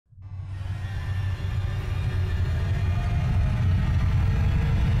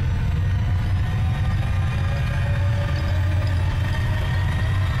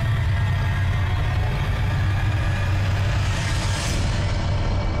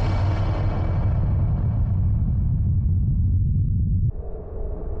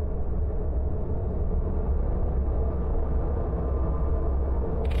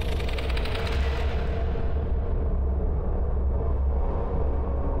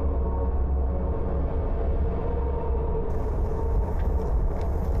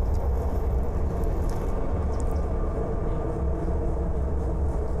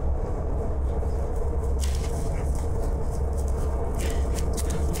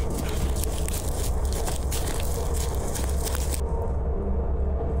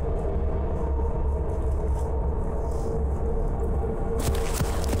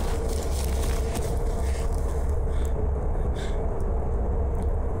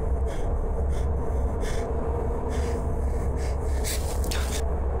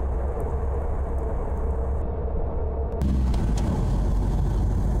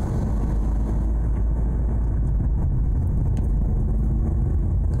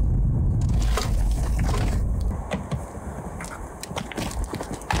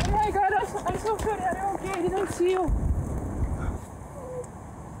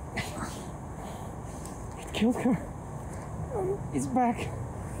back.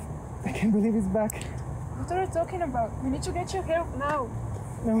 I can't believe it's back. What are you talking about? We need to get your help now.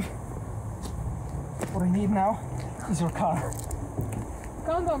 No. What I need now is your car.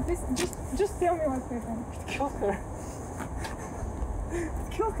 Calm down, please. Just tell me what's happening. It killed her.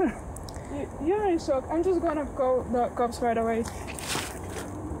 It killed her. You're in shock. I'm just gonna call the cops right away.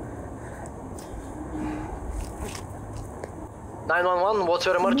 911, what's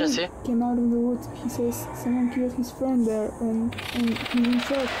your emergency? Came out of the woods. He says someone killed his friend there, and he's in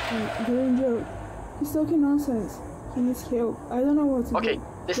shock and they're in jail. He's talking nonsense. He needs help. I don't know what to do. Okay,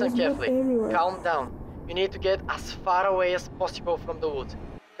 listen There's blood carefully. everywhere. Calm down. You need to get as far away as possible from the woods.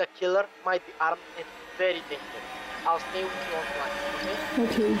 The killer might be armed and very dangerous. I'll stay with you offline,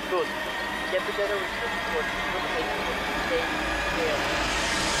 okay? Okay. Good. Get together with your support. Stay there.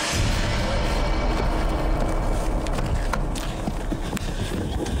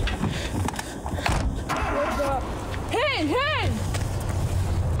 What the? Hey!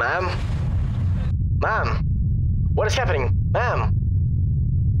 Ma'am? Ma'am? What is happening? Ma'am?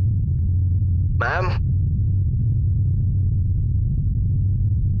 Ma'am?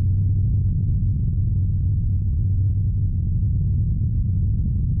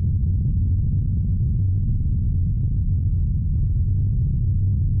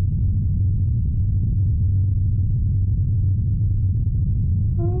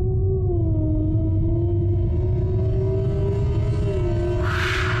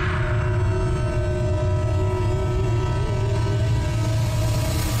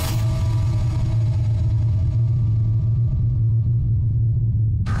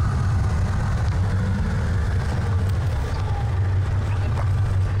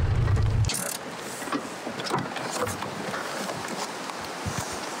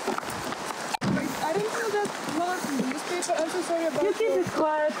 I'm so sorry about You keep it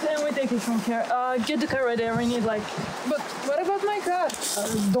quiet and we take it from here. Get the car right there. We need like... But what about my car?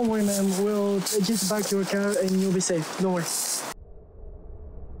 Don't worry, ma'am. We'll just back your car and you'll be safe. Don't worry.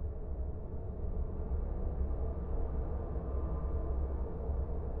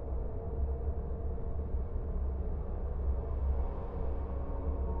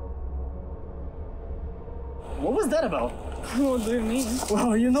 What was that about? What do you mean?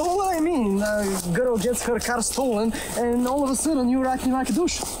 Well, you know what I mean. Girl gets her car stolen and all of a sudden you're acting like a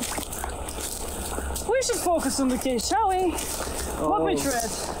douche. We should focus on the case, shall we? Walk me through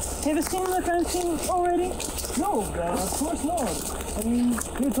it. Have you seen the crime scene already? No, of course not. I mean,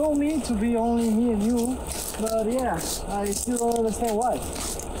 you told me to be only me and you, but yeah, I still don't understand why.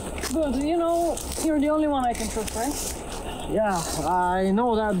 Good, you know, you're the only one I can trust, right? Yeah, I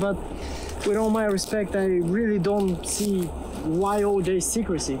know that, but with all my respect, I really don't see why all this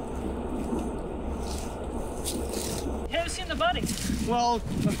secrecy. Have you seen the body? Well,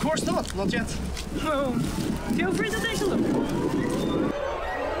 of course not yet. Oh, feel free to take a look.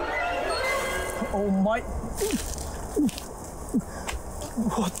 Oh my...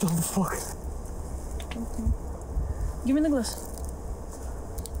 What the fuck? Give me the glass.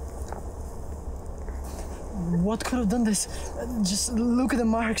 What could have done this? Just look at the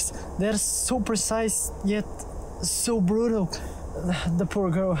marks. They're so precise, yet so brutal. The poor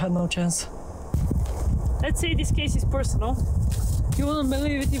girl had no chance. Let's say this case is personal. You wouldn't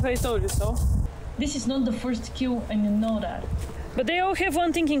believe it if I told you so. This is not the first kill, and you know that. But they all have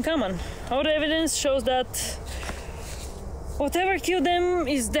one thing in common. All the evidence shows that whatever killed them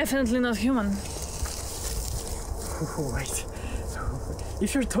is definitely not human. Wait.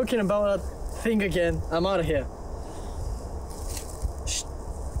 If you're talking about that thing again, I'm out of here. Shh.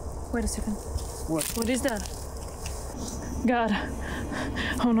 Wait a second. What? What is that? God.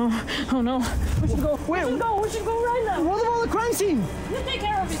 Oh no. Oh no. We should go. Wait, We should go right now. What about the crime scene? You take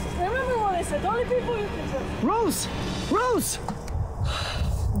care of it. Remember what I said. Only people you can trust. Rose! Rose!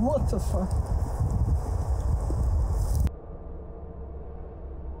 What the fuck?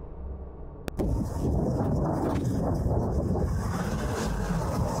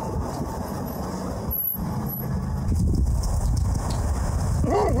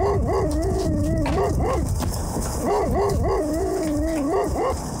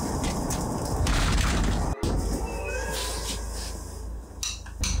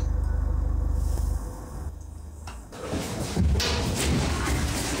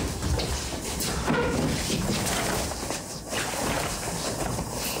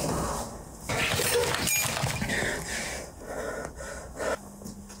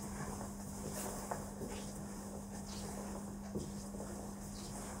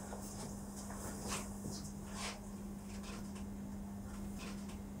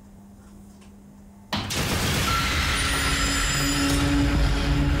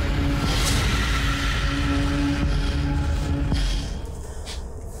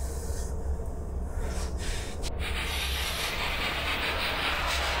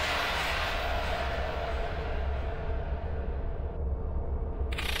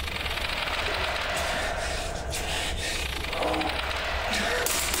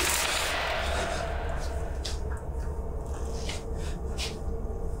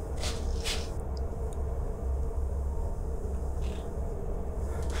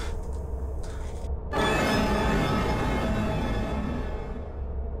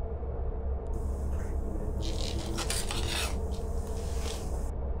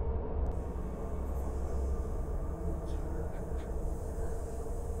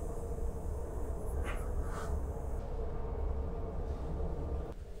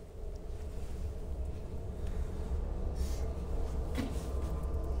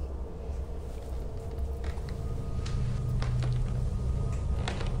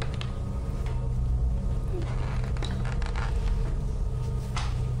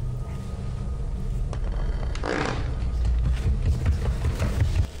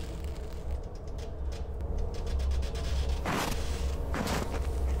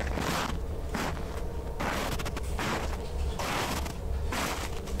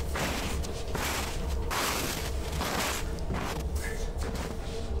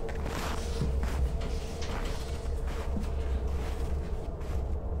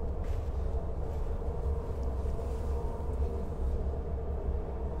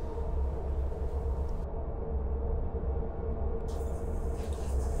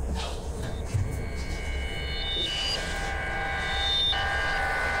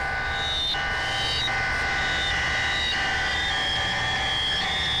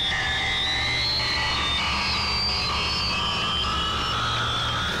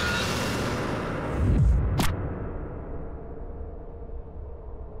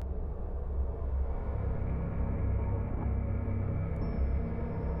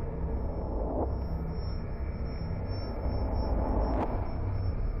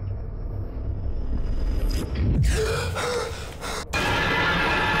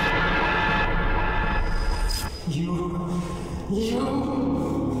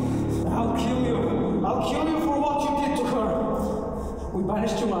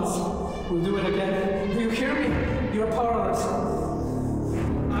 Banished 2 months. We'll do it again. Do you hear me? You're powerless.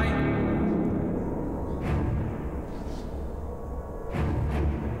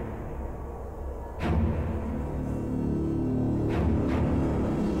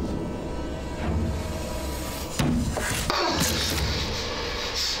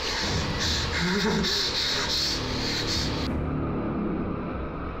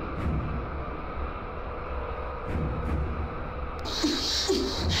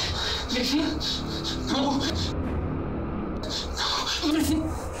 Griffin? No! Griffin!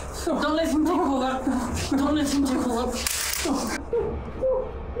 Don't let him take over! Don't let him take over!